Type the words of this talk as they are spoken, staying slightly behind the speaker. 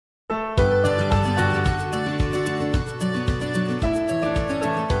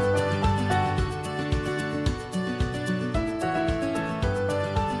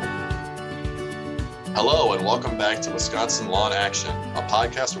Hello and welcome back to Wisconsin Law in Action, a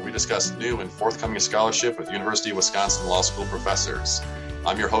podcast where we discuss new and forthcoming scholarship with University of Wisconsin Law School professors.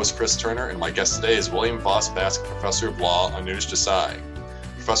 I'm your host, Chris Turner, and my guest today is William Voss Baskin, Professor of Law, Anuj Desai.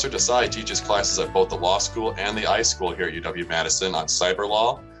 Professor Desai teaches classes at both the Law School and the iSchool here at UW-Madison on cyber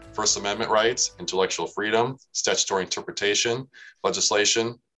law, First Amendment rights, intellectual freedom, statutory interpretation,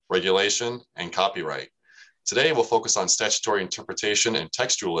 legislation, regulation, and copyright. Today, we'll focus on statutory interpretation and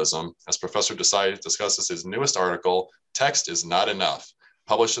textualism as Professor Desai discusses his newest article, Text is Not Enough,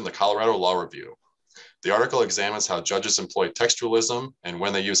 published in the Colorado Law Review. The article examines how judges employ textualism and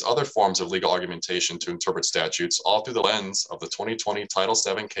when they use other forms of legal argumentation to interpret statutes, all through the lens of the 2020 Title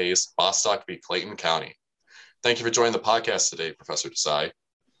VII case, Bostock v. Clayton County. Thank you for joining the podcast today, Professor Desai.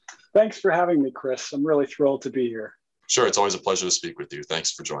 Thanks for having me, Chris. I'm really thrilled to be here. Sure, it's always a pleasure to speak with you.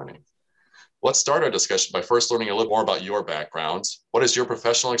 Thanks for joining. Let's start our discussion by first learning a little more about your background. What is your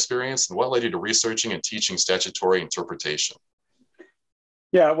professional experience and what led you to researching and teaching statutory interpretation?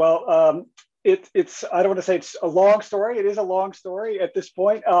 Yeah, well, it's I don't want to say it's a long story. It is a long story at this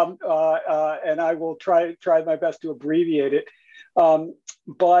point, and I will try my best to abbreviate it.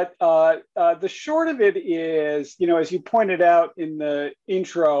 But the short of it is, as you pointed out in the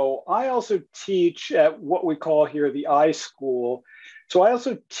intro, I also teach at what we call here the iSchool. So I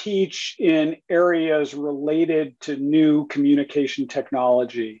also teach in areas related to new communication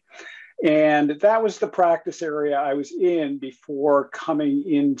technology. And that was the practice area I was in before coming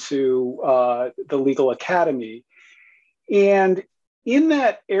into the Legal Academy. And in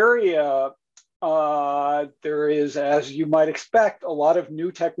that area, there is, as you might expect, a lot of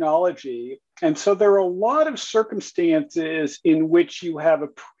new technology. And so there are a lot of circumstances in which you have a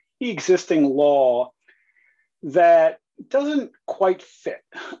pre-existing law that doesn't quite fit.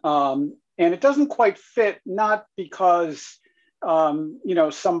 And it doesn't quite fit not because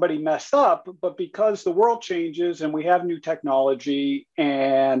somebody messed up, but because the world changes and we have new technology,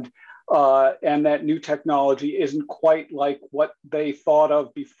 and that new technology isn't quite like what they thought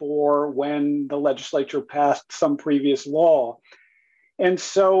of before when the legislature passed some previous law. And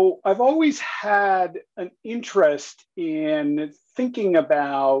so I've always had an interest in thinking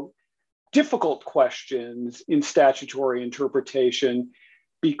about difficult questions in statutory interpretation,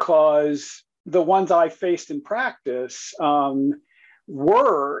 because the ones I faced in practice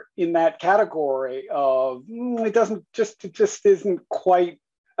were in that category of it just isn't quite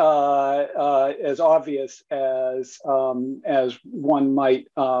as obvious as one might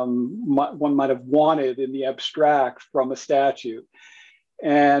have wanted in the abstract from a statute,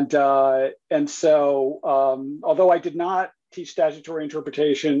 and so although I did not teach statutory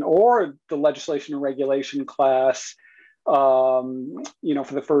interpretation or the legislation and regulation class, for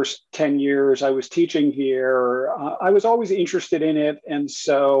the first 10 years I was teaching here, I was always interested in it, and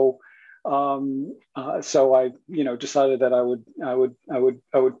so I decided that I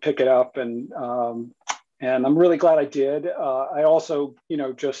would pick it up, and I'm really glad I did. I also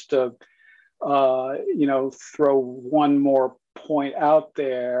just to throw one more point out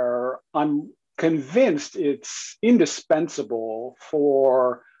there, I'm convinced it's indispensable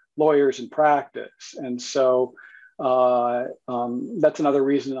for lawyers in practice. And so that's another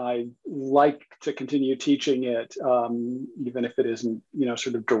reason I like to continue teaching it, even if it isn't,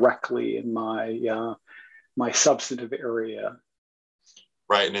 sort of directly in my substantive area.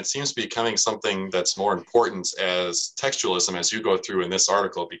 Right, and it seems to be becoming something that's more important as textualism, as you go through in this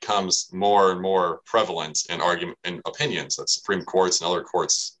article, becomes more and more prevalent in argument and opinions that Supreme Courts and other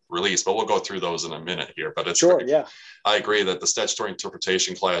courts release. But we'll go through those in a minute here. But it's sure, yeah. I agree that the statutory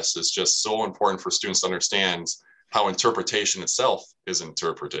interpretation class is just so important for students to understand how interpretation itself is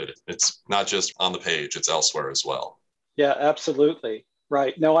interpreted. It's not just on the page, it's elsewhere as well. Yeah, absolutely.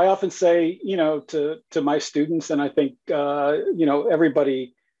 Right. No, I often say, to my students, and I think,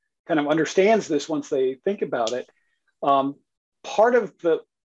 everybody kind of understands this once they think about it. Part of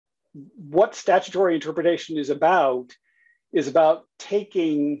what statutory interpretation is about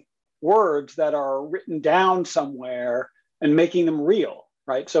taking words that are written down somewhere and making them real.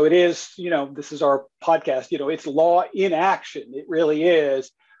 Right. So it is, this is our podcast, it's law in action. It really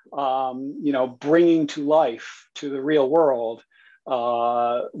is, bringing to life, to the real world,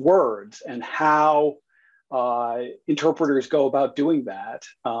 words, and how interpreters go about doing that.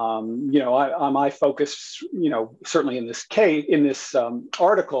 My focus, certainly in this case, in this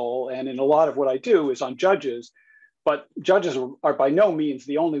article, and in a lot of what I do, is on judges. But judges are by no means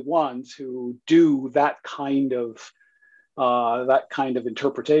the only ones who do that kind of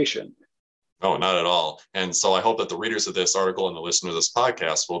interpretation. No, not at all. And so I hope that the readers of this article and the listeners of this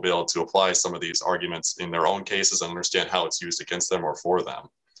podcast will be able to apply some of these arguments in their own cases and understand how it's used against them or for them.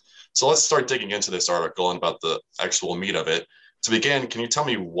 So let's start digging into this article and about the actual meat of it. To begin, can you tell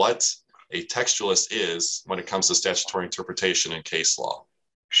me what a textualist is when it comes to statutory interpretation in case law?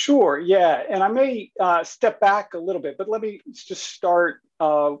 Sure, yeah. And I may step back a little bit, but let me just start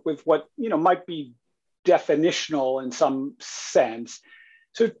with what might be definitional in some sense.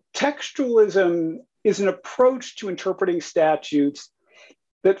 So textualism is an approach to interpreting statutes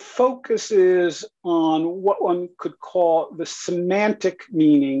that focuses on what one could call the semantic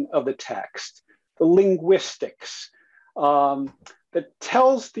meaning of the text, the linguistics, that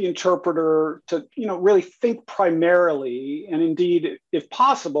tells the interpreter to really think primarily, and indeed, if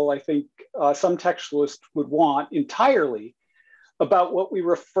possible, I think some textualists would want entirely, about what we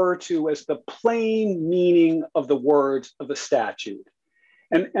refer to as the plain meaning of the words of the statute.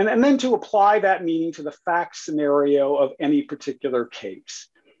 And then to apply that meaning to the fact scenario of any particular case.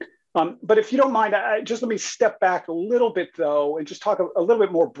 But if you don't mind, just let me step back a little bit, though, and just talk a little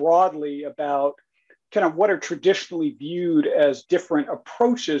bit more broadly about kind of what are traditionally viewed as different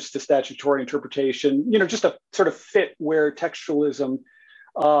approaches to statutory interpretation, just to sort of fit where textualism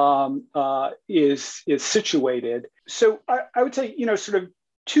is situated. So I would say, sort of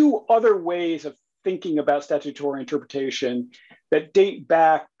two other ways of thinking about statutory interpretation that date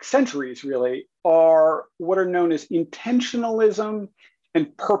back centuries really are what are known as intentionalism and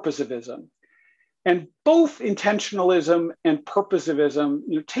purposivism. And both intentionalism and purposivism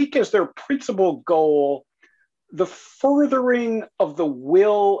take as their principal goal the furthering of the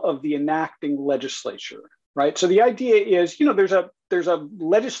will of the enacting legislature, right? So the idea is, there's a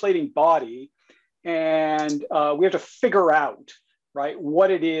legislating body, and we have to figure out, right,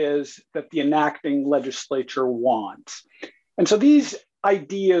 what it is that the enacting legislature wants. And so these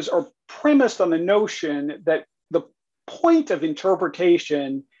ideas are premised on the notion that the point of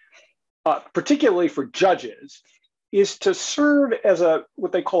interpretation, particularly for judges, is to serve as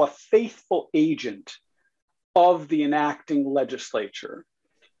what they call a faithful agent of the enacting legislature.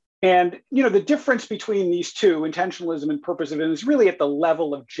 And the difference between these two, intentionalism and purposivism, is really at the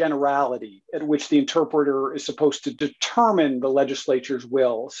level of generality at which the interpreter is supposed to determine the legislature's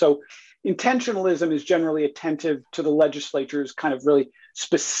will. So intentionalism is generally attentive to the legislature's kind of really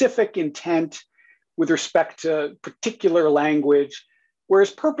specific intent with respect to particular language,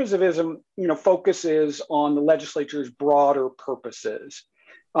 whereas purposivism, focuses on the legislature's broader purposes.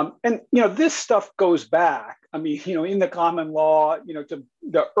 And this stuff goes back. I mean, in the common law, to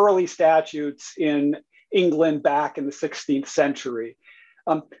the early statutes in England back in the 16th century.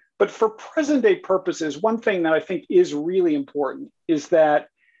 But for present-day purposes, one thing that I think is really important is that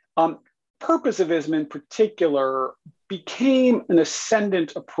purposivism in particular became an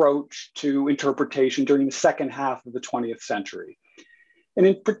ascendant approach to interpretation during the second half of the 20th century. And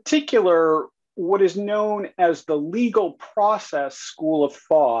in particular, what is known as the legal process school of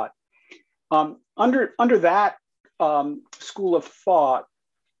thought. Under that school of thought,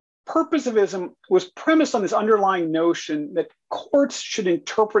 purposivism was premised on this underlying notion that courts should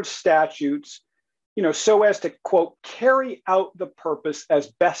interpret statutes, so as to, quote, carry out the purpose as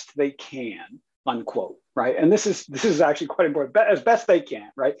best they can, unquote, right? And this is actually quite important, as best they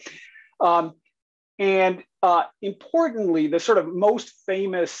can, right? And importantly, the sort of most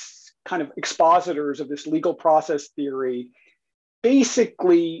famous kind of expositors of this legal process theory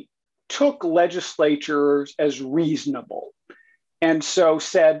basically took legislatures as reasonable. And so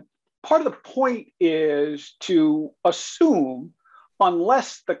said, part of the point is to assume,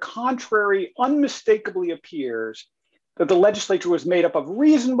 unless the contrary unmistakably appears, that the legislature was made up of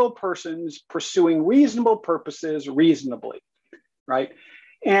reasonable persons pursuing reasonable purposes reasonably, right?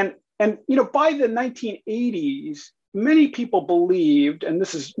 And by the 1980s, many people believed, and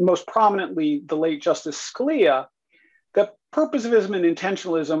this is most prominently the late Justice Scalia, that purposivism and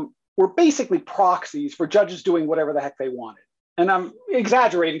intentionalism were basically proxies for judges doing whatever the heck they wanted. And I'm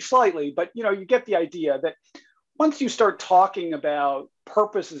exaggerating slightly, but you get the idea that once you start talking about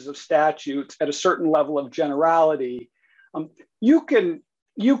purposes of statutes at a certain level of generality, you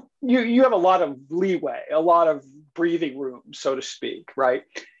have a lot of leeway, a lot of breathing room, so to speak, right?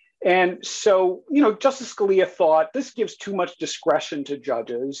 And so, Justice Scalia thought this gives too much discretion to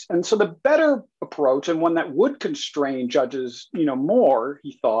judges. And so the better approach, and one that would constrain judges, more,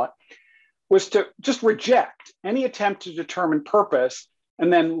 he thought, was to just reject any attempt to determine purpose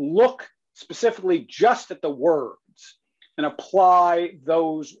and then look specifically just at the words and apply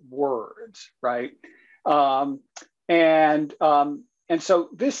those words, right? And so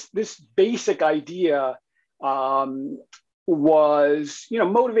this basic idea was,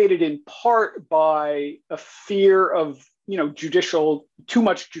 motivated in part by a fear of, too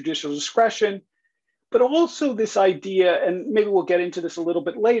much judicial discretion, but also this idea, and maybe we'll get into this a little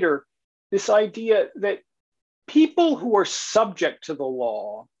bit later, this idea that people who are subject to the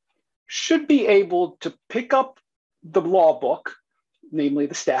law should be able to pick up the law book, namely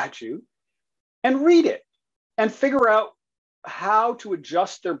the statute, and read it and figure out how to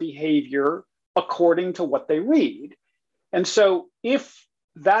adjust their behavior according to what they read. And so if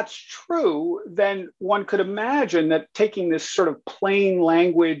that's true, then one could imagine that taking this sort of plain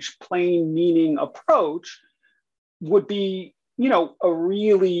language, plain meaning approach would be, a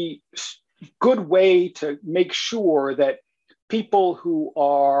really good way to make sure that people who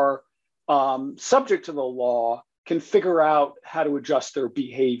are subject to the law can figure out how to adjust their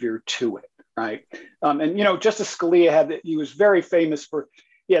behavior to it, right? Justice Scalia he was very famous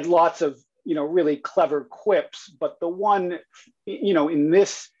he had lots of, really clever quips, but the one, in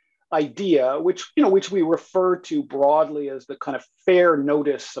this idea, which we refer to broadly as the kind of fair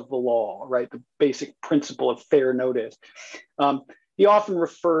notice of the law, right? The basic principle of fair notice. He often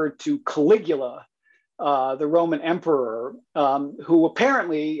referred to Caligula, the Roman emperor, who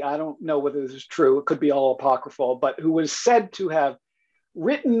apparently, I don't know whether this is true, it could be all apocryphal, but who was said to have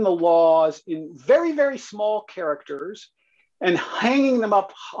written the laws in very, very small characters and hanging them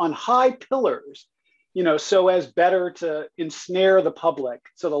up on high pillars, so as better to ensnare the public.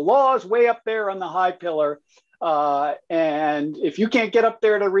 So the law is way up there on the high pillar. And if you can't get up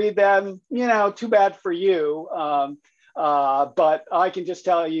there to read them, too bad for you. But I can just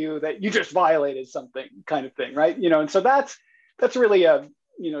tell you that you just violated something, kind of thing, right? And so that's really a,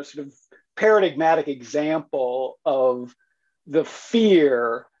 sort of paradigmatic example of the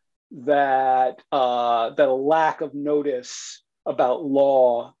fear that a lack of notice about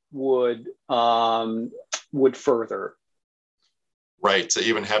law would further. Right. To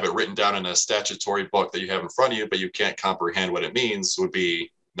even have it written down in a statutory book that you have in front of you, but you can't comprehend what it means, would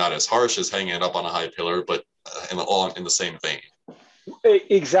be not as harsh as hanging it up on a high pillar, but in the same vein.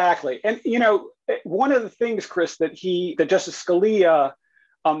 Exactly. And, one of the things, Chris, that Justice Scalia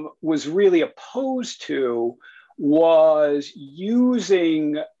was really opposed to was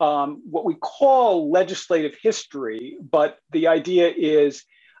using what we call legislative history, but the idea is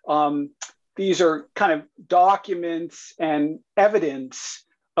these are kind of documents and evidence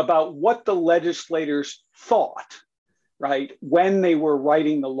about what the legislators thought, right, when they were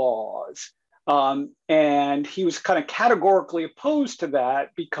writing the laws. And he was kind of categorically opposed to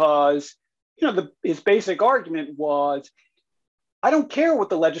that because, his basic argument was, I don't care what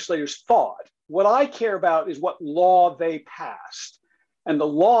the legislators thought. What I care about is what law they passed. And the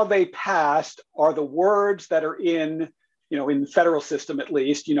law they passed are the words that are in the federal system, at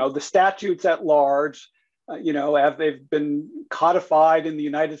least, the statutes at large, they've been codified in the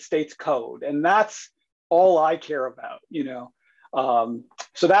United States Code. And that's all I care about,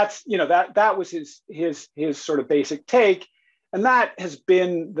 So that's, that was his sort of basic take. And that has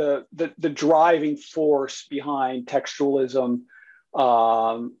been the driving force behind textualism,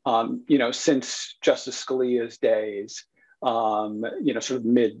 since Justice Scalia's days, sort of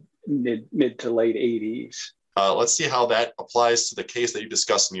mid to late 80s. Let's see how that applies to the case that you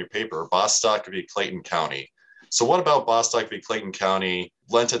discussed in your paper, Bostock v. Clayton County. So what about Bostock v. Clayton County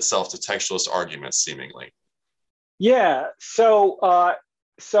lent itself to textualist arguments, seemingly? Yeah, so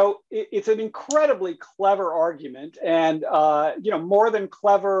it's an incredibly clever argument, and more than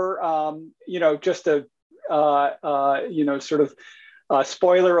clever, just a sort of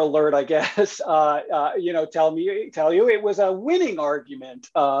spoiler alert, I guess. Tell you it was a winning argument,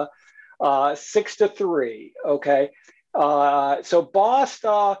 6-3. Okay, so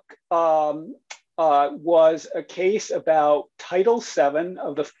Bostock was a case about Title VII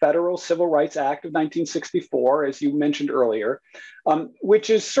of the Federal Civil Rights Act of 1964, as you mentioned earlier,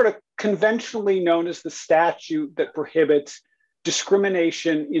 which is sort of conventionally known as the statute that prohibits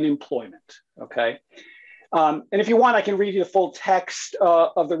discrimination in employment. Okay. And if you want, I can read you the full text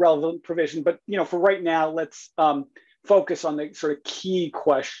of the relevant provision, but for right now, let's focus on the sort of key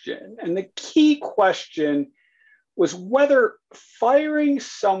question. And the key question was whether firing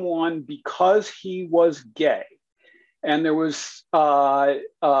someone because he was gay, and there was evidence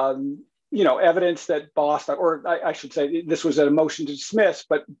that Bostock, or I should say this was a motion to dismiss,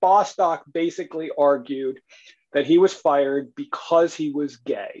 but Bostock basically argued that he was fired because he was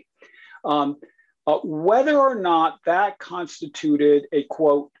gay. Whether or not that constituted a,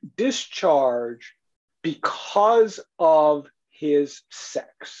 quote, discharge because of his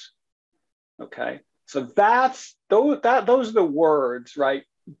sex. Okay, so those are the words, right?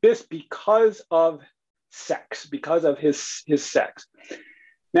 This because of sex, because of his sex.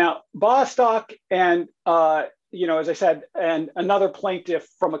 Now, Bostock and as I said, and another plaintiff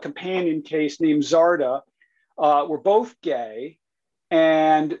from a companion case named Zarda were both gay,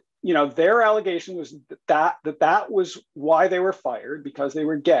 and their allegation was that was why they were fired, because they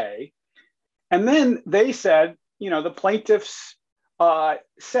were gay. And then they said, the plaintiffs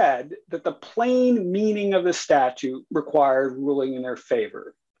said that the plain meaning of the statute required ruling in their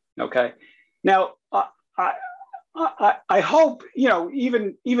favor. Okay. Now, I hope,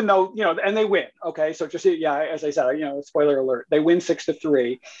 even though, and they win. Okay. So just, as I said, spoiler alert, they win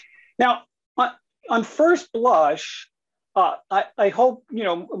 6-3. Now, on first blush, I hope,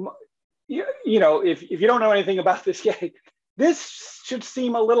 if you don't know anything about this case, this should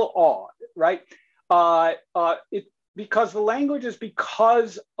seem a little odd, right? Because the language is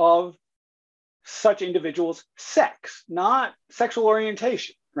because of such individuals' sex, not sexual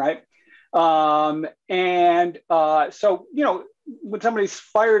orientation, right? So, when somebody's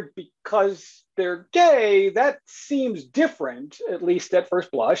fired because they're gay, that seems different, at least at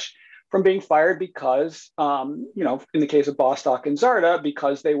first blush, from being fired because, in the case of Bostock and Zarda,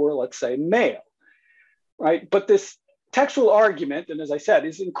 because they were, let's say, male, right? But this textual argument, and as I said,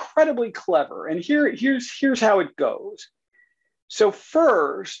 is incredibly clever. And here's how it goes. So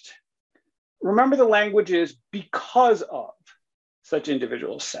first, remember the language is because of such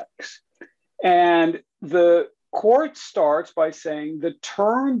individual sex. And the court starts by saying the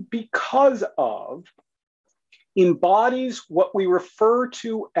term because of embodies what we refer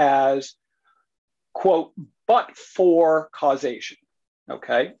to as, quote, but for causation,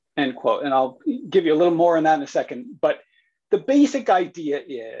 okay, end quote. And I'll give you a little more on that in a second. But the basic idea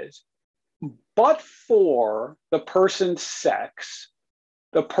is, but for the person's sex,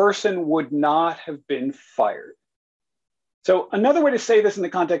 the person would not have been fired. So another way to say this in the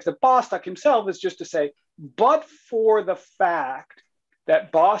context of Bostock himself is just to say, but for the fact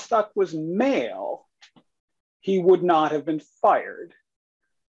that Bostock was male, he would not have been fired.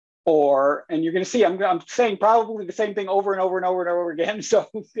 Or, and you're going to see, I'm saying probably the same thing over and over and over and over again. So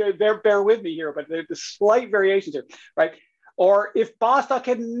bear with me here, but there's slight variations here, right? Or if Bostock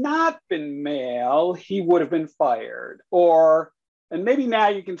had not been male, he would have been fired. Or, and maybe now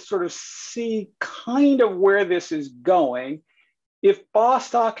you can sort of see kind of where this is going. If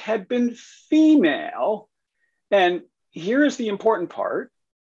Bostock had been female, and here's the important part,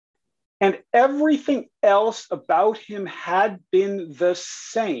 and everything else about him had been the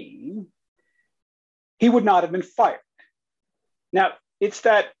same, he would not have been fired. Now, it's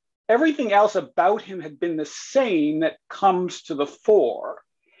that everything else about him had been the same that comes to the fore.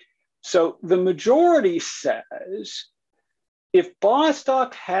 So the majority says, if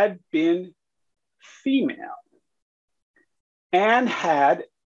Bostock had been female and had,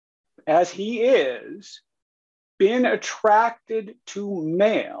 as he is, been attracted to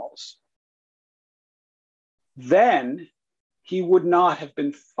males, then he would not have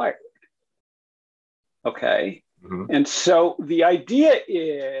been fired. Okay. Mm-hmm. And so the idea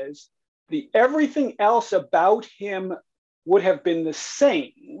is everything else about him would have been the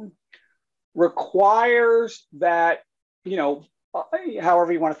same, requires that,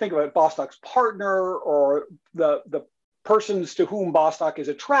 however you want to think of it, Bostock's partner or the persons to whom Bostock is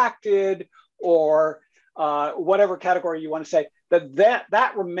attracted, or whatever category you want to say,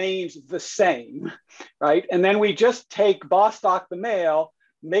 that remains the same, right? And then we just take Bostock the male,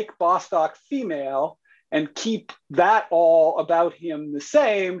 make Bostock female, and keep that all about him the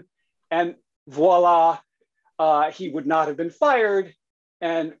same, and voila, he would not have been fired,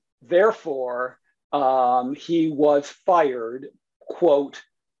 and therefore he was fired, quote,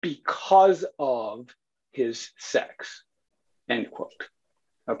 because of his sex, end quote.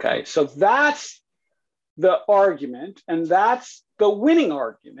 Okay, so that's the argument, and that's the winning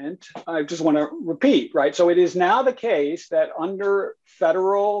argument. I just want to repeat, right? So it is now the case that under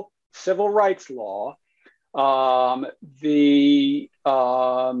federal civil rights law, the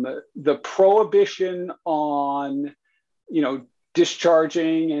prohibition on,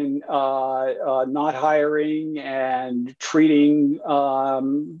 discharging and not hiring and treating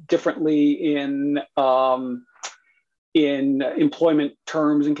differently in employment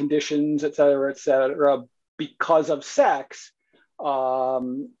terms and conditions, et cetera, because of sex,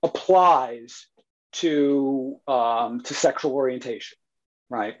 applies to sexual orientation,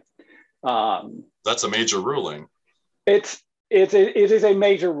 right? That's a major ruling. It is a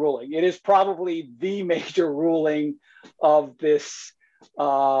major ruling. It is probably the major ruling of this,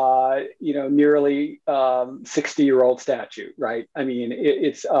 nearly 60-year-old statute, right? I mean,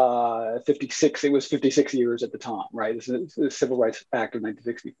 it's 56. It was 56 years at the time, right? This is the Civil Rights Act of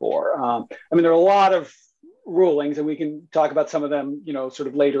 1964. I mean, there are a lot of rulings, and we can talk about some of them, sort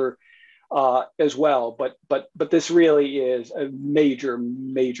of later as well. But this really is a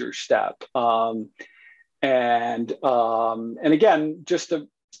major step. And again, just to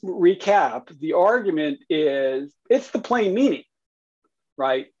recap, the argument is it's the plain meaning,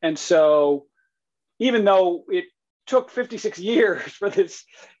 right? And so even though it took 56 years for this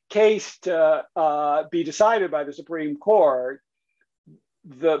case to be decided by the Supreme Court,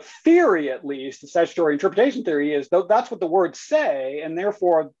 the theory, at least, the statutory interpretation theory, is that's what the words say, and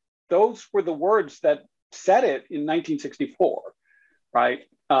therefore those were the words that said it in 1964, right?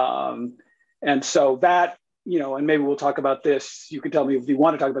 And so that, and maybe we'll talk about this. You can tell me if you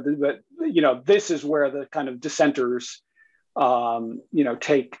want to talk about this, but this is where the kind of dissenters,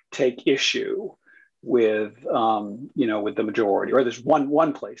 take issue with, with the majority, or there's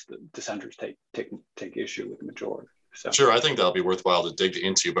one place that dissenters take issue with the majority. So. Sure, I think that'll be worthwhile to dig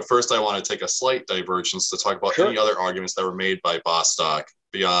into. But first, I want to take a slight divergence to talk about any other arguments that were made by Bostock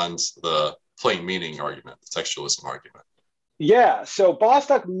beyond the plain meaning argument, the textualism argument. Yeah, so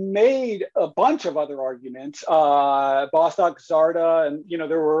Bostock made a bunch of other arguments. Bostock, Zarda, and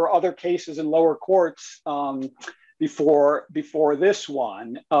there were other cases in lower courts before this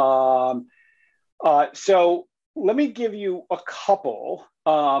one. So let me give you a couple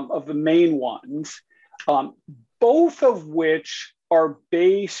of the main ones, both of which are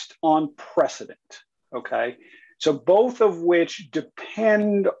based on precedent. Okay, so both of which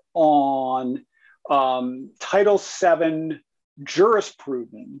depend on Title VII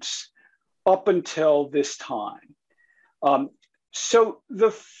jurisprudence up until this time. So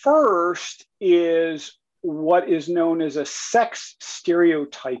the first is what is known as a sex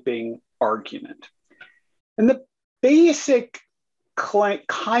stereotyping argument. And the basic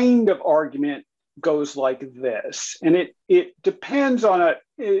kind of argument goes like this, and it depends on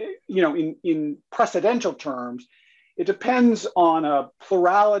in precedential terms, it depends on a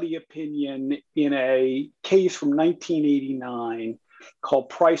plurality opinion in a case from 1989 called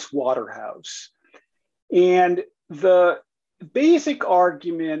Price Waterhouse. And the basic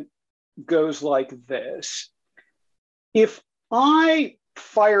argument goes like this. If I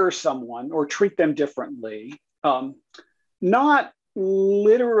fire someone or treat them differently, not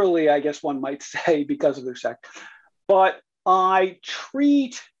literally, I guess one might say, because of their sex, but I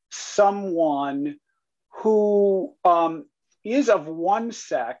treat someone who is of one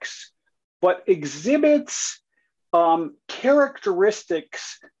sex, but exhibits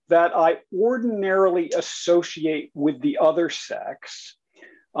characteristics that I ordinarily associate with the other sex.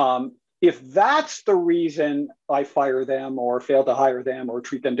 If that's the reason I fire them or fail to hire them or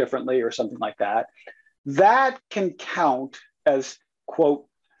treat them differently or something like that, that can count as, quote,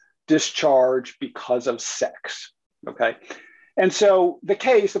 discharge because of sex, okay? And so the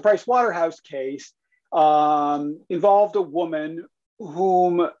case, the Price Waterhouse case, involved a woman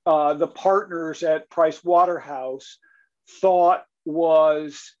whom the partners at Price Waterhouse thought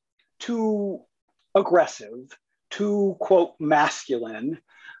was too aggressive, too, quote, masculine,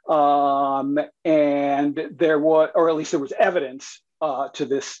 and there was, or at least there was evidence to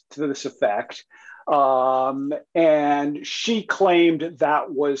this effect. And she claimed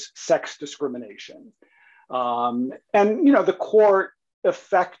that was sex discrimination. And, the court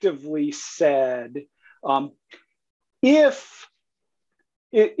effectively said, if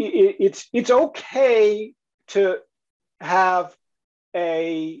it's okay to have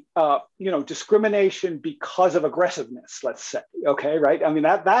a discrimination because of aggressiveness, let's say, okay, right? I mean,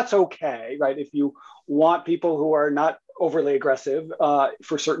 that's okay, right? If you want people who are not overly aggressive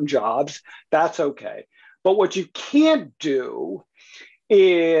for certain jobs, that's okay. But what you can't do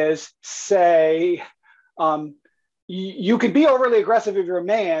is say, you could be overly aggressive if you're a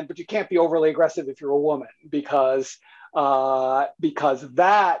man, but you can't be overly aggressive if you're a woman, because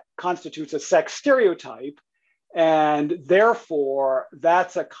that constitutes a sex stereotype. And therefore,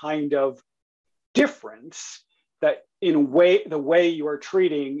 that's a kind of difference that the way you are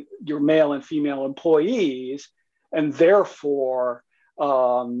treating your male and female employees, and therefore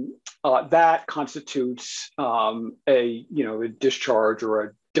that constitutes a discharge or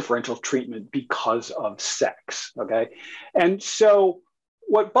a differential treatment because of sex. Okay, and so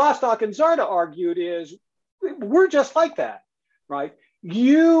what Bostock and Zarda argued is we're just like that, right?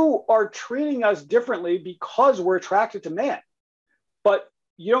 You are treating us differently because we're attracted to men, but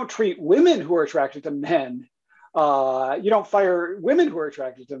you don't treat women who are attracted to men. You don't fire women who are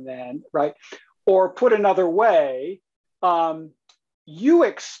attracted to men, right? Or put another way, you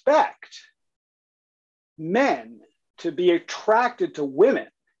expect men to be attracted to women,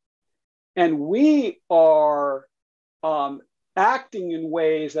 and we are acting in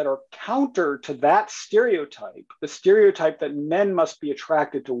ways that are counter to that stereotype, the stereotype that men must be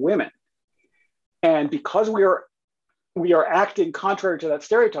attracted to women. And because we are acting contrary to that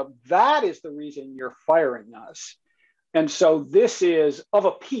stereotype, that is the reason you're firing us. And so this is of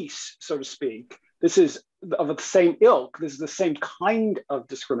a piece, so to speak. This is of the same ilk. This is the same kind of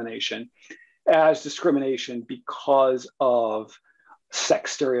discrimination as discrimination because of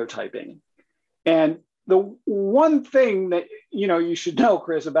sex stereotyping. And the one thing that you should know,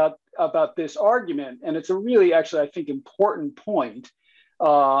 Chris, about this argument, and it's a really actually I think important point.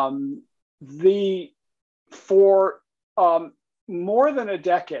 For more than a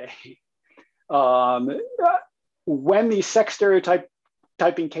decade, when these sex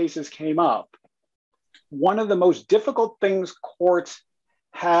stereotyping cases came up, one of the most difficult things courts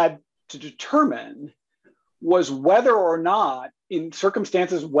had to determine was whether or not, in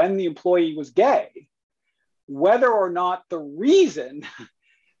circumstances when the employee was gay, whether or not the reason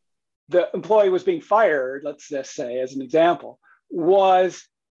the employee was being fired, let's just say as an example, was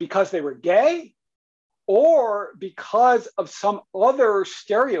because they were gay or because of some other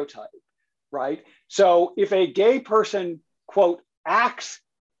stereotype, right? So if a gay person, quote, acts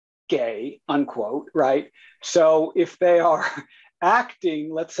gay, unquote, right? So if they are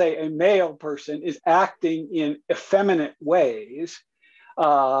acting, let's say a male person is acting in effeminate ways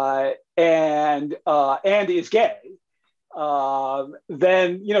and is gay, then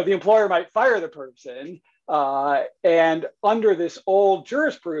the employer might fire the person. And under this old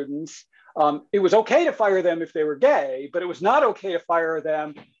jurisprudence, it was okay to fire them if they were gay, but it was not okay to fire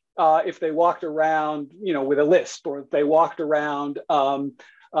them if they walked around, with a lisp, or if they walked around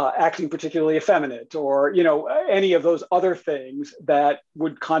acting particularly effeminate, or any of those other things that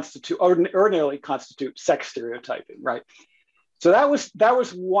would ordinarily constitute sex stereotyping, right? So that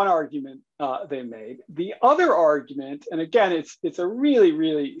was one argument they made. The other argument, and again, it's a really,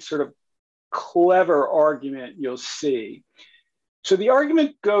 really sort of clever argument, you'll see. So the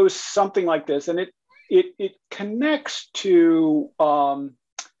argument goes something like this, and it connects to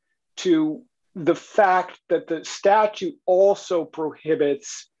the fact that the statute also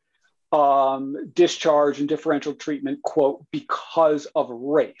prohibits discharge and differential treatment, quote, because of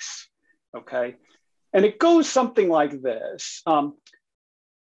race, okay? And it goes something like this.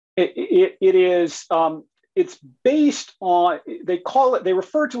 It's based on, they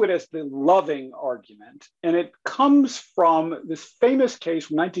refer to it as the Loving argument. And it comes from this famous case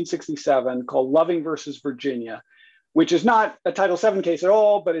from 1967 called Loving versus Virginia, which is not a Title VII case at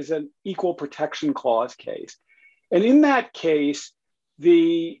all, but is an Equal Protection Clause case. And in that case,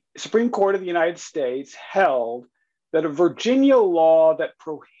 the Supreme Court of the United States held that a Virginia law that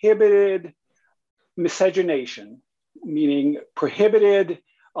prohibited miscegenation, meaning prohibited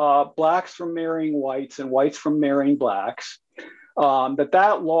Blacks from marrying whites and whites from marrying Blacks,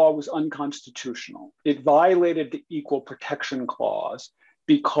 that law was unconstitutional. It violated the Equal Protection Clause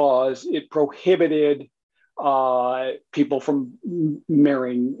because it prohibited people from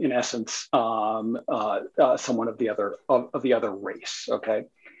marrying, in essence, someone of the other race. Okay,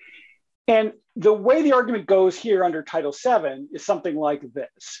 and the way the argument goes here under Title VII is something like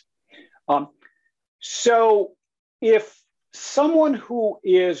this. So if someone who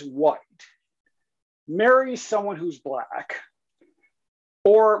is white marries someone who's Black,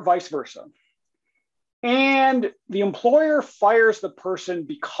 or vice versa, and the employer fires the person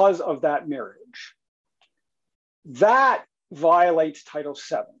because of that marriage, that violates Title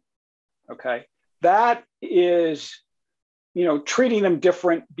VII, okay? That is, treating them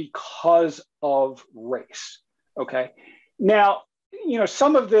different because of race, okay? Now,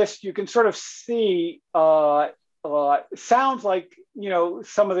 some of this you can sort of see sounds like,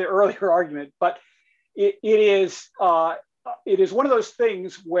 some of the earlier argument, but it is one of those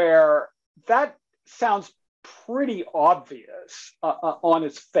things where that sounds pretty obvious on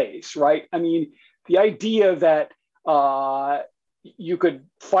its face, right? I mean, the idea that you could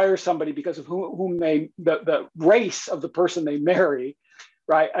fire somebody because of the race of the person they marry,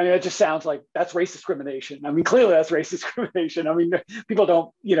 right? I mean, it just sounds like that's race discrimination. I mean, clearly that's race discrimination. I mean, people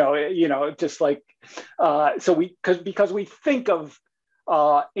don't, just like, because we think of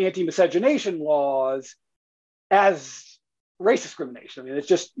anti-miscegenation laws as race discrimination. I mean, it's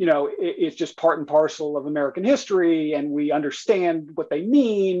just, it's just part and parcel of American history, and we understand what they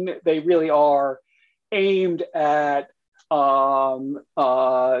mean. They really are aimed at,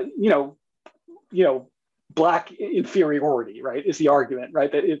 Black inferiority, right, is the argument, right?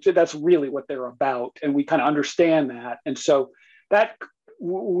 That's really what they're about, and we kind of understand that. And so that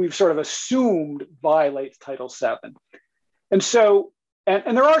we've sort of assumed violates Title VII. And so,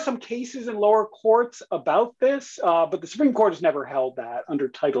 and there are some cases in lower courts about this, but the Supreme Court has never held that under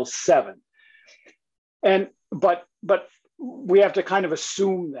Title VII. But we have to kind of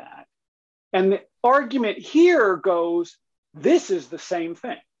assume that. And the argument here goes, this is the same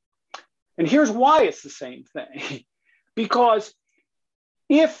thing. And here's why it's the same thing. Because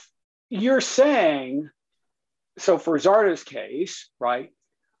if you're saying, so for Zarda's case, right,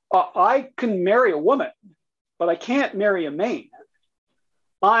 I can marry a woman, but I can't marry a man.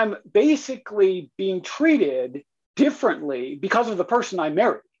 I'm basically being treated differently because of the person I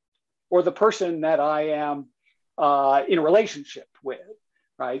married or the person that I am in a relationship with,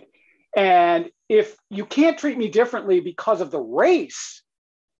 right? And if you can't treat me differently because of the race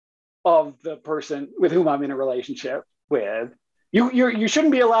of the person with whom I'm in a relationship with, you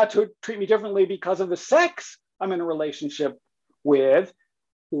shouldn't be allowed to treat me differently because of the sex I'm in a relationship with.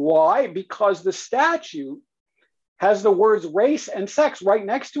 Why? Because the statute has the words race and sex right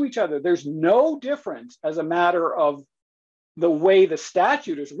next to each other. There's no difference as a matter of the way the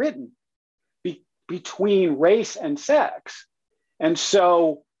statute is written between race and sex. And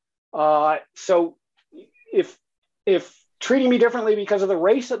so, if treating me differently because of the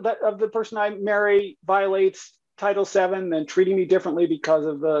race of the person I marry violates Title VII, then treating me differently because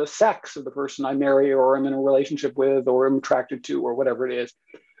of the sex of the person I marry or am in a relationship with or am attracted to or whatever it is,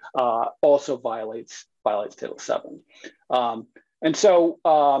 also violates Title VII. And so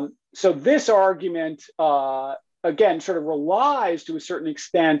this argument, again, sort of relies to a certain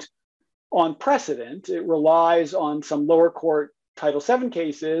extent on precedent. It relies on some lower court Title VII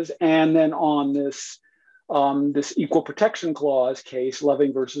cases and then on this Equal Protection Clause case,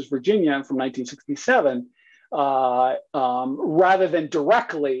 Loving versus Virginia from 1967, rather than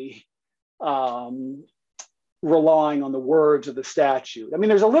directly relying on the words of the statute. I mean,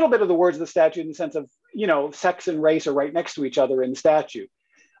 there's a little bit of the words of the statute in the sense of, sex and race are right next to each other in the statute.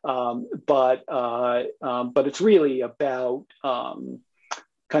 But it's really about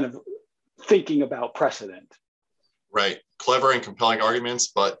kind of thinking about precedent. Right. Clever and compelling arguments,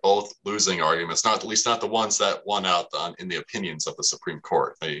 but both losing arguments, not the ones that won out in the opinions of the Supreme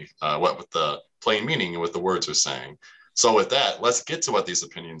Court. They went with the plain meaning and what the words are saying. So with that, let's get to what these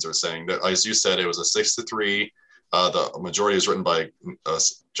opinions are saying. That, as you said, it was a 6-3. The majority was written by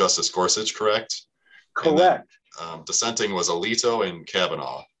Justice Gorsuch, correct? Correct. And then, dissenting was Alito and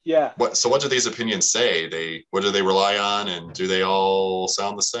Kavanaugh. Yeah. So what do these opinions say? What do they rely on, and do they all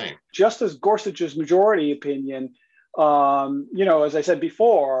sound the same? Justice Gorsuch's majority opinion, as I said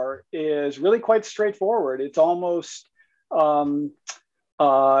before, is really quite straightforward. It's almost,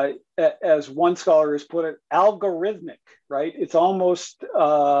 as one scholar has put it, algorithmic, right? It's almost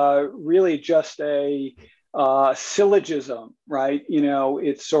really just a syllogism, right?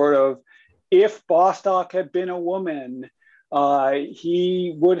 It's sort of, if Bostock had been a woman,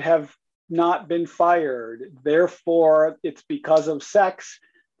 he would have not been fired. Therefore, it's because of sex.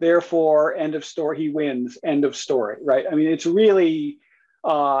 Therefore, end of story, he wins, end of story, right? I mean, it's really,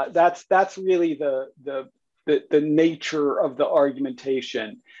 that's really the nature of the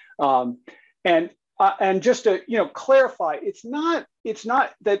argumentation. And just to, clarify, it's not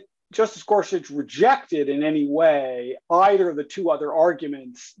that Justice Gorsuch rejected in any way either of the two other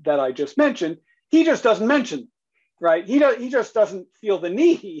arguments that I just mentioned. He just doesn't mention them, right? He just doesn't feel the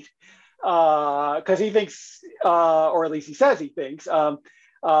need because he thinks, or at least he says he thinks,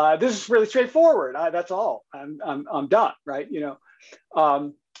 this is really straightforward. That's all. I'm done, right?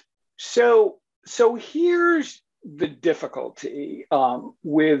 So here's the difficulty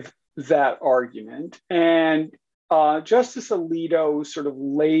with that argument, and Justice Alito sort of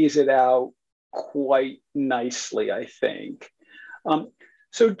lays it out quite nicely, I think.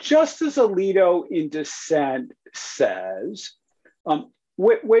 So Justice Alito in dissent says,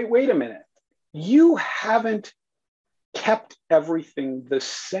 wait a minute, you haven't kept everything the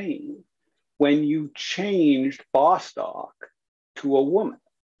same when you changed Bostock to a woman.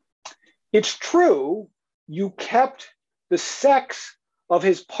 It's true, you kept the sex of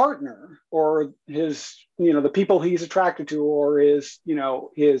his partner or his, the people he's attracted to, or his,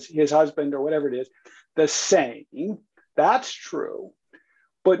 his husband or whatever it is, the same. That's true.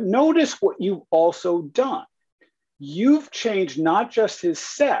 But notice what you've also done. You've changed not just his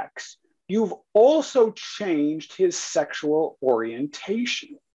sex, you've also changed his sexual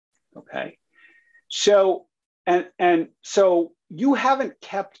orientation, okay? So, and so you haven't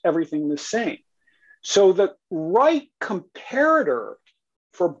kept everything the same. So the right comparator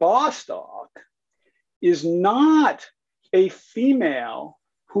for Bostock is not a female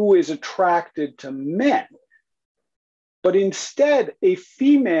who is attracted to men, but instead a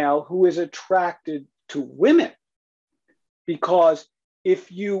female who is attracted to women. Because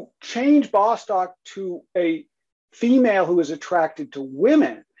if you change Bostock to a female who is attracted to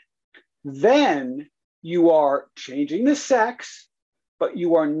women, then you are changing the sex, but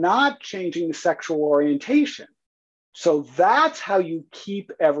you are not changing the sexual orientation. So that's how you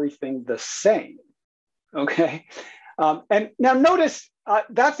keep everything the same, okay? And now notice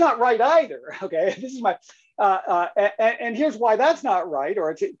that's not right either. Okay, this is my and here's why that's not right,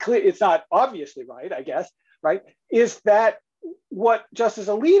 or it's not obviously right, I guess. Right, is that what Justice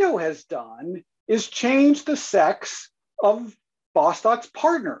Alito has done is change the sex of Bostock's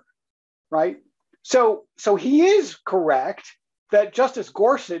partner, right? So he is correct that Justice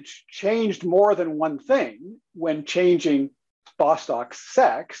Gorsuch changed more than one thing when changing Bostock's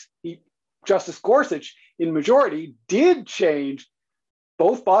sex. Justice Gorsuch, in majority, did change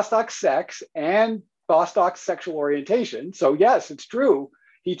both Bostock's sex and Bostock's sexual orientation. So yes, it's true,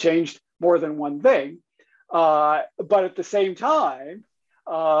 he changed more than one thing. But at the same time,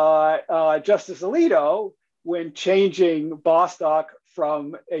 Justice Alito, when changing Bostock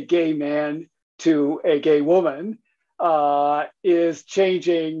from a gay man to a gay woman, is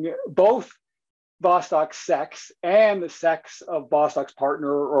changing both Bostock's sex and the sex of Bostock's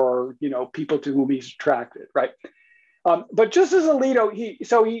partner, or people to whom he's attracted, right? But Justice Alito,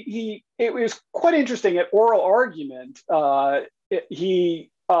 it was quite interesting at oral argument.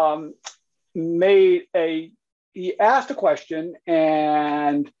 He asked a question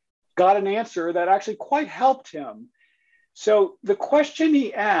and got an answer that actually quite helped him. So the question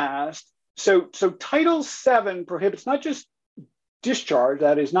he asked, so Title VII prohibits not just discharge,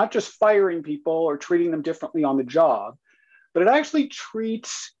 that is not just firing people or treating them differently on the job, but it actually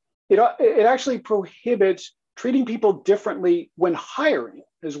prohibits treating people differently when hiring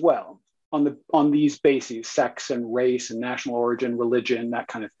as well, on these bases: sex and race and national origin, religion, that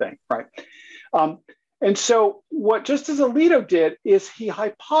kind of thing, right? And so what Justice Alito did is he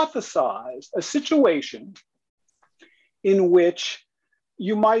hypothesized a situation in which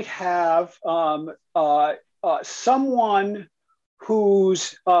you might have someone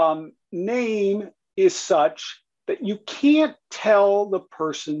whose name is such that you can't tell the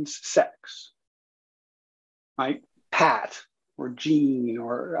person's sex, right? Pat or Jean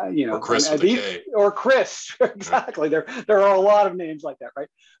or or Chris with a K. Or Chris, exactly. There are a lot of names like that, right?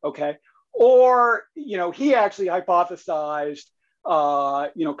 Okay. Or he actually hypothesized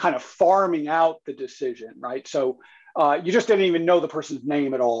kind of farming out the decision, right? So you just didn't even know the person's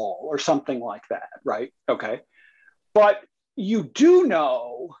name at all, or something like that, right? Okay. But you do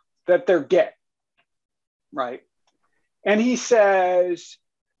know that they're gay, right? And he says,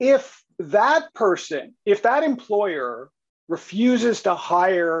 if that employer refuses to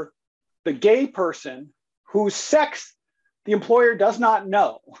hire the gay person whose sex the employer does not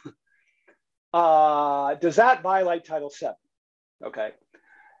know, does that violate Title VII? Okay.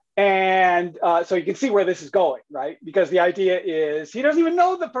 And so you can see where this is going, right? Because the idea is he doesn't even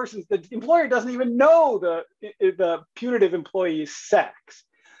know the employer doesn't even know the putative employee's sex.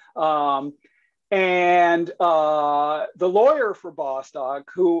 And the lawyer for Bostock,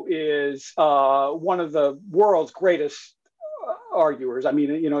 who is one of the world's greatest arguers, I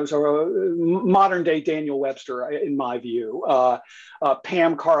mean, so modern day Daniel Webster, in my view,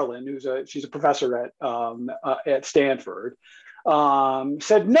 Pam Carlin, she's a professor at Stanford,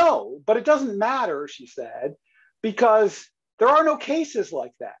 said no, but it doesn't matter, she said, because there are no cases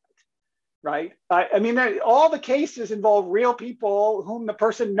like that, right? I mean, all the cases involve real people whom the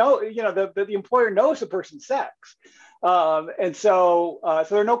person knows, the employer knows the person's sex. And so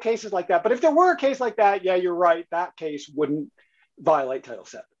there are no cases like that. But if there were a case like that, yeah, you're right, that case wouldn't violate Title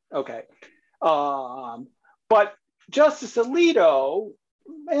VII. Okay. But Justice Alito,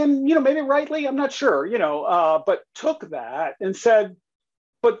 and maybe rightly, I'm not sure, but took that and said,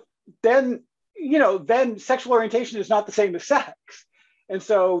 but then sexual orientation is not the same as sex. And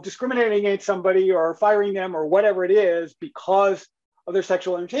so discriminating against somebody or firing them or whatever it is because of their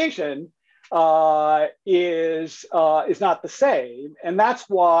sexual orientation is not the same. And that's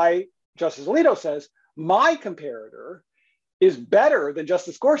why Justice Alito says, my comparator is better than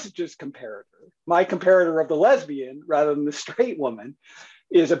Justice Gorsuch's comparator. My comparator of the lesbian rather than the straight woman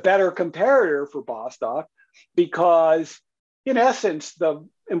is a better comparator for Bostock, because in essence, the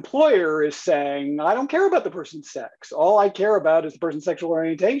employer is saying, I don't care about the person's sex. All I care about is the person's sexual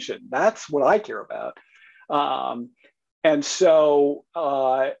orientation. That's what I care about. And so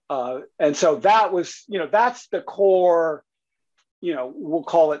that was, that's the core, we'll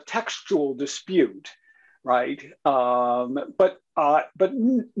call it textual dispute, right? But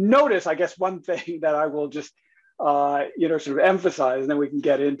notice, I guess, one thing that I will just, sort of emphasize, and then we can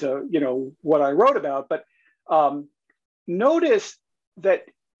get into, what I wrote about. But notice that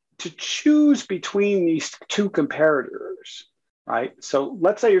to choose between these two comparators, right? So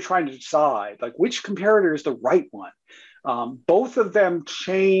let's say you're trying to decide, like, which comparator is the right one. Both of them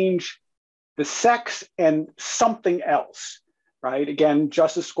change the sex and something else, right? Again,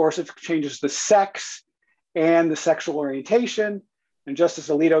 Justice Gorsuch changes the sex and the sexual orientation, and Justice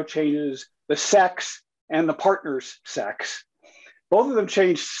Alito changes the sex and the partner's sex. Both of them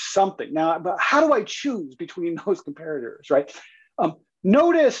change something. Now, but how do I choose between those comparators, right?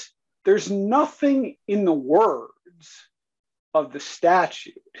 Notice there's nothing in the words of the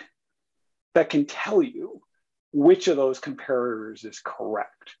statute that can tell you which of those comparators is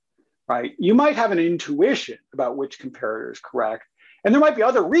correct, right? You might have an intuition about which comparator is correct, and there might be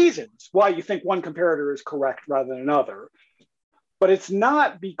other reasons why you think one comparator is correct rather than another, but it's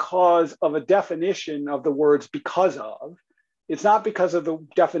not because of a definition of the words because of. It's not because of the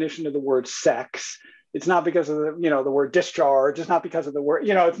definition of the word sex. It's not because of the word discharge. It's not because of the word,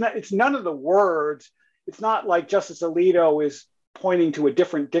 it's none of the words. It's not like Justice Alito is pointing to a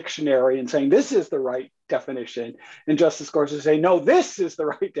different dictionary and saying, this is the right definition. And Justice Gorsuch is saying, no, this is the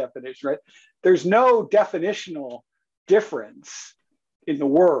right definition, right? There's no definitional difference in the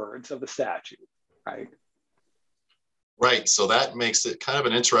words of the statute, right? Right. So that makes it kind of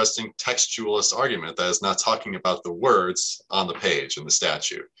an interesting textualist argument that is not talking about the words on the page in the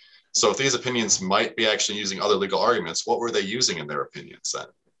statute. So if these opinions might be actually using other legal arguments, what were they using in their opinions then?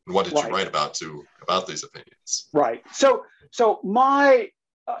 And what did you write about these opinions? Right. So my,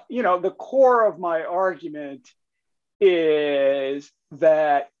 the core of my argument is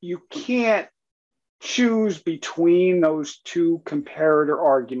that you can't choose between those two comparator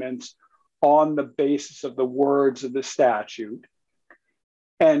arguments on the basis of the words of the statute.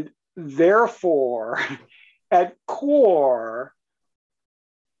 And therefore, at core,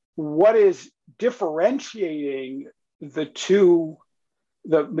 what is differentiating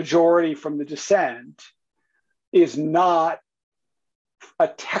the majority from the dissent, is not a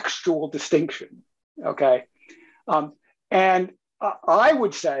textual distinction, okay? And I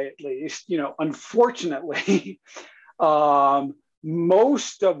would say, at least, unfortunately,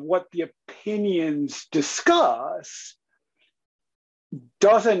 most of what the opinions discuss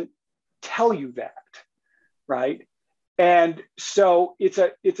doesn't tell you that, right? And so it's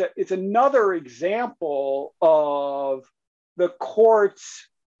another example of the courts,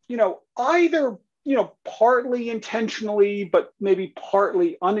 either partly intentionally, but maybe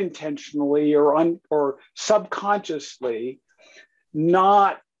partly unintentionally or subconsciously,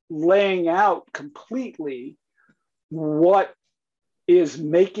 not laying out completely what is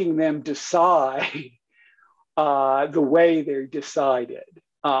making them decide the way they decided.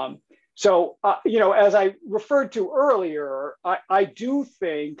 As I referred to earlier, I do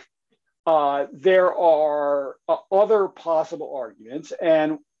think there are other possible arguments.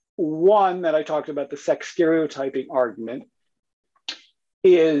 And one that I talked about, the sex stereotyping argument,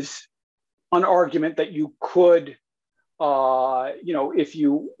 is an argument that you could, if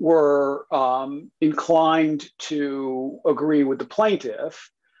you were inclined to agree with the plaintiff,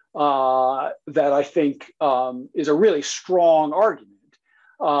 that I think is a really strong argument.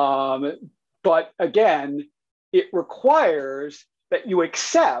 But again, it requires that you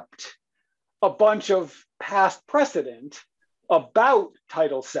accept a bunch of past precedent about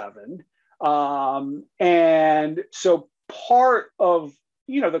Title VII. And so part of,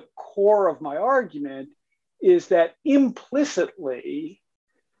 the core of my argument is that implicitly,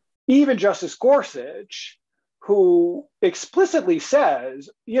 even Justice Gorsuch, who explicitly says,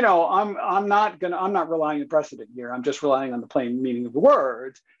 I'm not relying on precedent here, I'm just relying on the plain meaning of the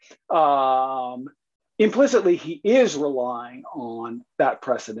words. Implicitly, he is relying on that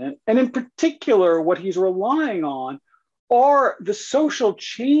precedent. And in particular, what he's relying on are the social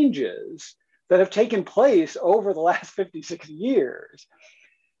changes that have taken place over the last 56 years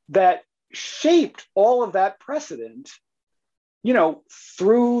that shaped all of that precedent,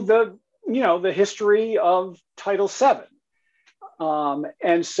 through the history of Title VII.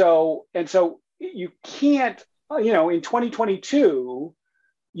 And so you can't, in 2022,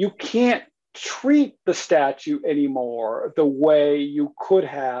 you can't treat the statute anymore the way you could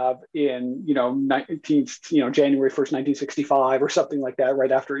have in, January 1st, 1965 or something like that,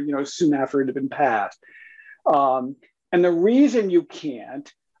 right after, soon after it had been passed. And the reason you can't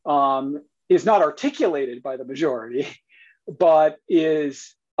is not articulated by the majority, but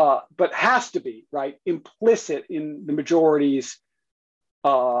has to be, right, implicit in the majority's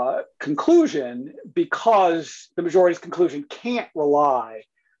conclusion, because the majority's conclusion can't rely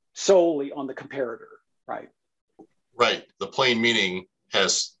solely on the comparator, right? Right. The plain meaning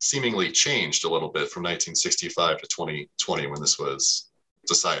has seemingly changed a little bit from 1965 to 2020 when this was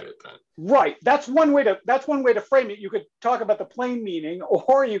decided then. Right. That's one way to frame it. You could talk about the plain meaning,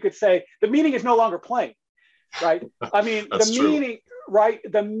 or you could say the meaning is no longer plain, right? I mean, the meaning, right?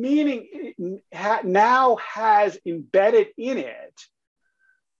 The meaning now has embedded in it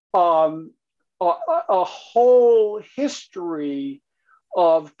a whole history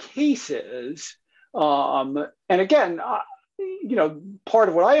of cases. And again, part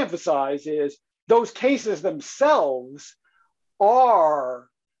of what I emphasize is those cases themselves are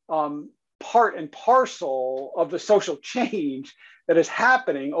part and parcel of the social change that is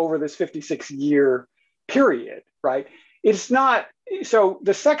happening over this 56-year period, right? It's not, so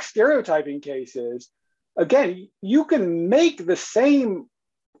the sex stereotyping cases, again, you can make the same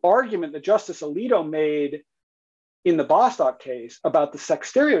argument that Justice Alito made in the Bostock case about the sex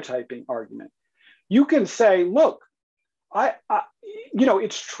stereotyping argument. You can say, look,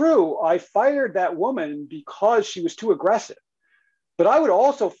 it's true, I fired that woman because she was too aggressive, but I would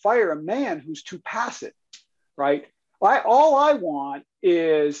also fire a man who's too passive, right? All I want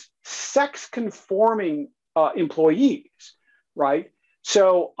is sex conforming employees, right?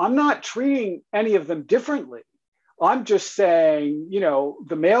 So I'm not treating any of them differently. I'm just saying,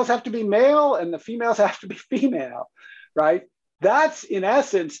 the males have to be male and the females have to be female, right? That's in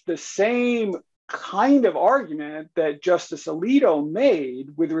essence the same kind of argument that Justice Alito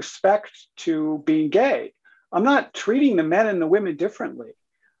made with respect to being gay. I'm not treating the men and the women differently.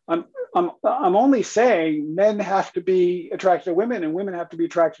 I'm only saying men have to be attracted to women and women have to be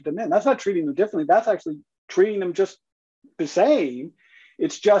attracted to men. That's not treating them differently. That's actually treating them just the same.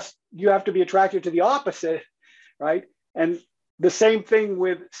 It's just you have to be attracted to the opposite, right? And the same thing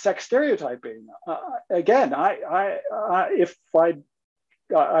with sex stereotyping. Again, I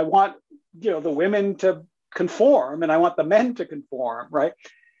want the women to conform, and I want the men to conform, right?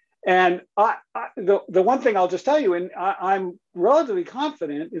 And the one thing I'll just tell you, and I'm relatively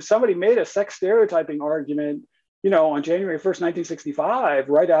confident, if somebody made a sex stereotyping argument, on January 1st, 1965,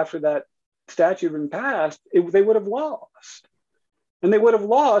 right after that statute had been passed, they would have lost. And they would have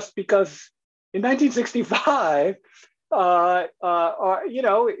lost because in 1965,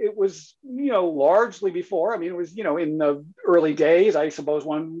 it was, largely before, it was, in the early days, I suppose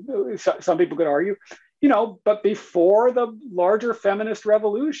some people could argue, but before the larger feminist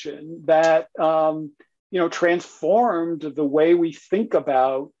revolution that, transformed the way we think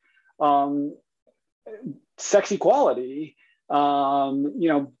about sex equality,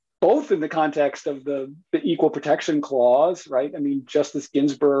 both in the context of the Equal Protection Clause, right? Justice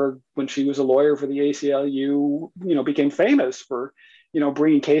Ginsburg, when she was a lawyer for the ACLU, became famous for,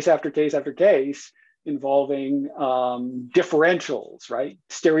 bringing case after case after case involving differentials, right?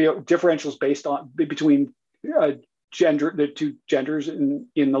 Differentials based on between the two genders in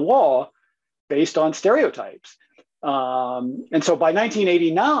the law based on stereotypes. And so by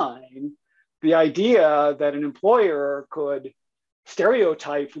 1989, the idea that an employer could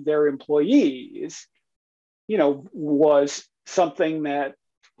stereotype their employees, was something that,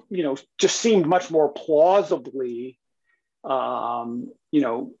 just seemed much more plausibly,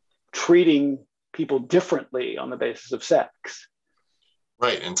 treating people differently on the basis of sex.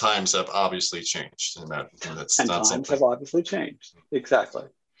 Right, and times have obviously changed, and that's and not times something. have obviously changed. Exactly.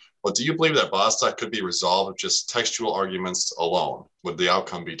 Well, do you believe that Bostock could be resolved with just textual arguments alone? Would the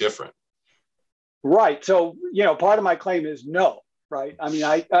outcome be different? Right. So, part of my claim is no. Right.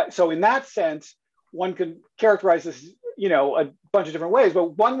 So in that sense, one can characterize this, a bunch of different ways.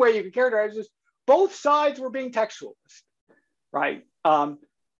 But one way you can characterize this, both sides were being textualist, right?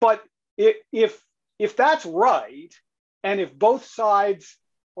 But if that's right, and if both sides'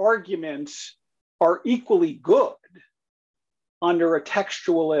 arguments are equally good under a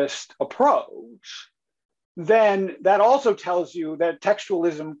textualist approach, then that also tells you that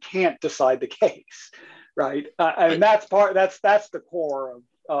textualism can't decide the case. Right, and that's the core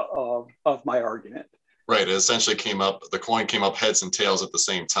of my argument. Right, it essentially the coin came up heads and tails at the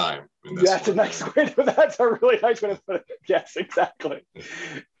same time. That's a really nice way to put it. Yes, exactly.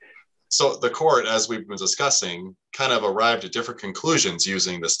 So the court, as we've been discussing, kind of arrived at different conclusions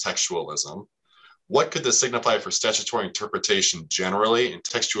using this textualism. What could this signify for statutory interpretation generally and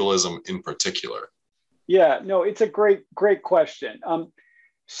textualism in particular? Yeah, no, it's a great question.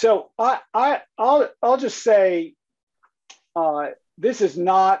 So I'll just say this is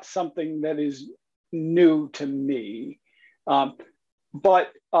not something that is new to me,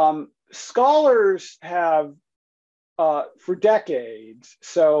 but scholars have for decades.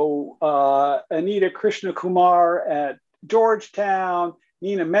 So Anita Krishnakumar at Georgetown,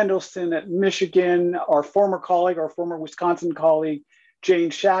 Nina Mendelsohn at Michigan, our former Wisconsin colleague, Jane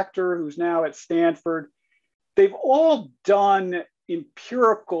Schachter, who's now at Stanford, they've all done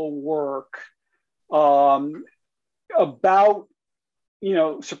empirical work about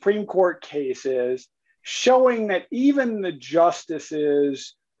Supreme Court cases showing that even the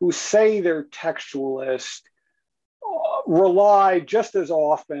justices who say they're textualist rely just as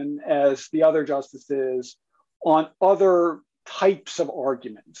often as the other justices on other types of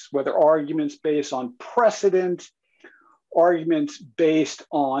arguments, whether arguments based on precedent, arguments based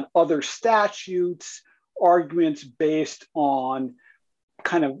on other statutes, arguments based on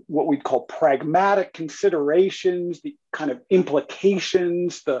kind of what we'd call pragmatic considerations, the kind of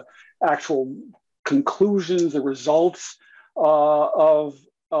implications, the actual conclusions, the results of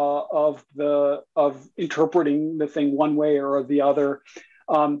interpreting the thing one way or the other.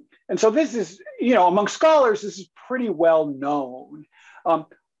 And so this is, among scholars, this is pretty well known.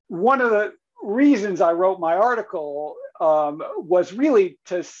 One of the reasons I wrote my article was really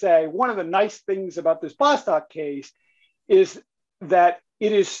to say one of the nice things about this Bostock case is that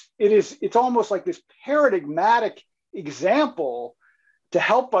it's almost like this paradigmatic example to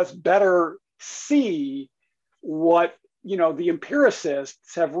help us better see what the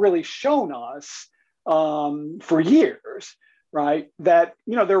empiricists have really shown us for years, right? That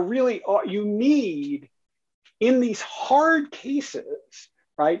there really are, you need in these hard cases,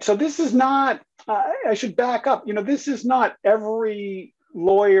 right? So this is not, I should back up, this is not every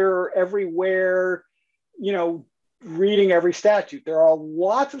lawyer everywhere, reading every statute. There are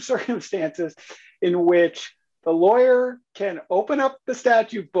lots of circumstances in which the lawyer can open up the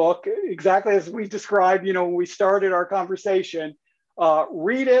statute book, exactly as we described, when we started our conversation,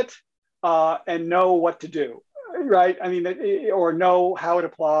 read it and know what to do, right? I mean, or know how it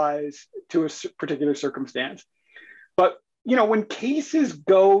applies to a particular circumstance. But, when cases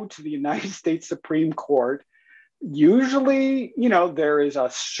go to the United States Supreme Court, usually, there is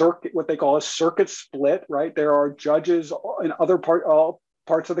a circuit, what they call a circuit split, right? There are judges in other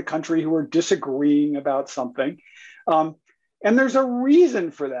parts of the country who are disagreeing about something. And there's a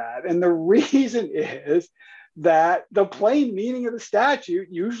reason for that. And the reason is that the plain meaning of the statute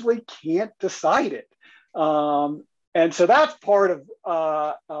usually can't decide it. And so that's part of,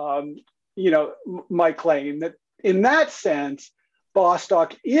 my claim that in that sense,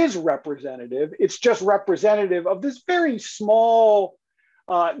 Bostock is representative. It's just representative of this very small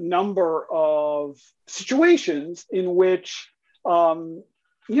number of situations in which, the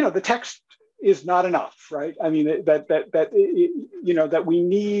text is not enough, right? I mean, that we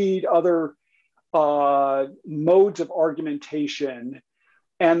need other modes of argumentation,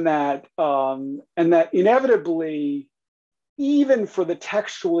 and that inevitably, even for the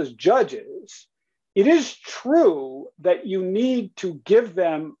textualist judges, it is true that you need to give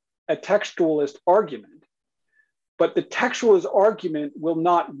them a textualist argument, but the textualist argument will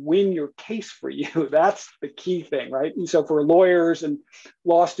not win your case for you. That's the key thing, right? And so for lawyers and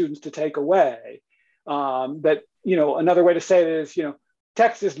law students to take away that, another way to say it is,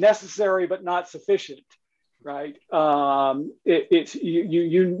 text is necessary but not sufficient, right?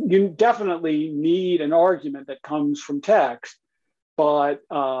 You definitely need an argument that comes from text, but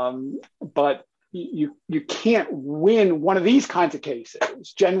you can't win one of these kinds of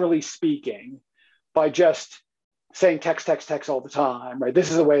cases, generally speaking, by just saying text all the time, right?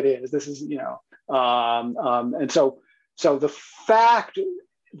 This is the way it is. This is, and so the fact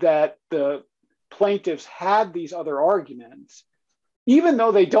that the plaintiffs had these other arguments, even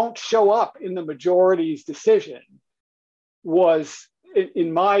though they don't show up in the majority's decision, was,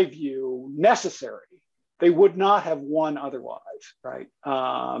 in my view, necessary. They would not have won otherwise, right?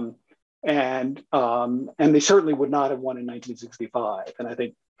 And they certainly would not have won in 1965. And I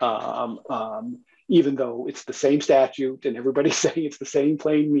think even though it's the same statute and everybody's saying it's the same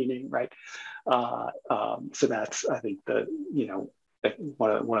plain meaning, right? So that's, I think,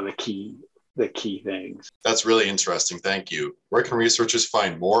 one of the key things. That's really interesting. Thank you. Where can researchers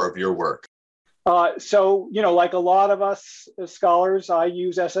find more of your work? So, like a lot of us as scholars, I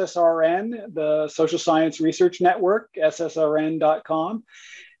use SSRN, the Social Science Research Network, ssrn.com.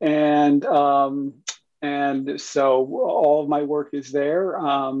 And so all of my work is there.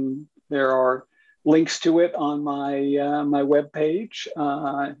 There are links to it on my webpage,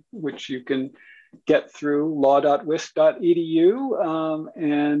 which you can get through law.wisc.edu,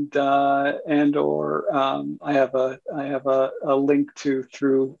 and or I have a link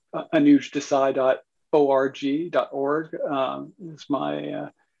through anujdesai.org.org. Is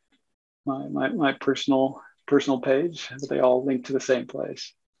my personal page. They all link to the same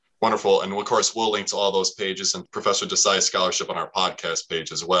place. Wonderful. And of course, we'll link to all those pages and Professor Desai scholarship on our podcast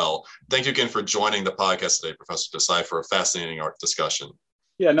page as well. Thank you again for joining the podcast today, Professor Desai, for a fascinating art discussion.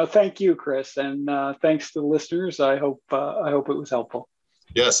 Yeah, no, thank you, Chris. And thanks to the listeners. I hope it was helpful.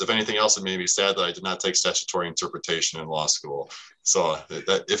 Yes, if anything else, it made me sad that I did not take statutory interpretation in law school. So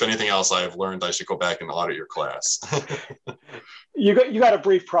that, if anything else I have learned, I should go back and audit your class. You got a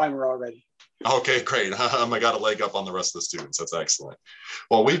brief primer already. Okay, great. I got a leg up on the rest of the students. That's excellent.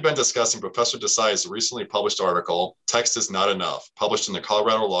 Well, we've been discussing Professor Desai's recently published article, Text is Not Enough, published in the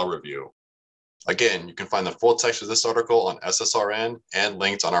Colorado Law Review. Again, you can find the full text of this article on SSRN and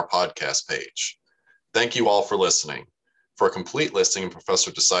linked on our podcast page. Thank you all for listening. For a complete listing of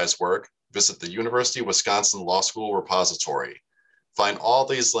Professor Desai's work, visit the University of Wisconsin Law School repository. Find all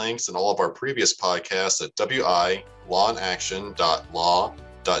these links and all of our previous podcasts at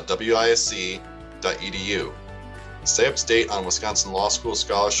wilawaction.law.wisc.edu. Stay up to date on Wisconsin Law School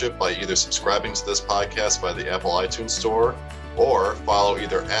scholarship by either subscribing to this podcast via the Apple iTunes Store or follow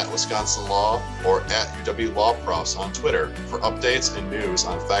either at Wisconsin Law or at UW Law Profs on Twitter for updates and news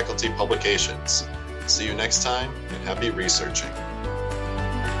on faculty publications. See you next time, and happy researching.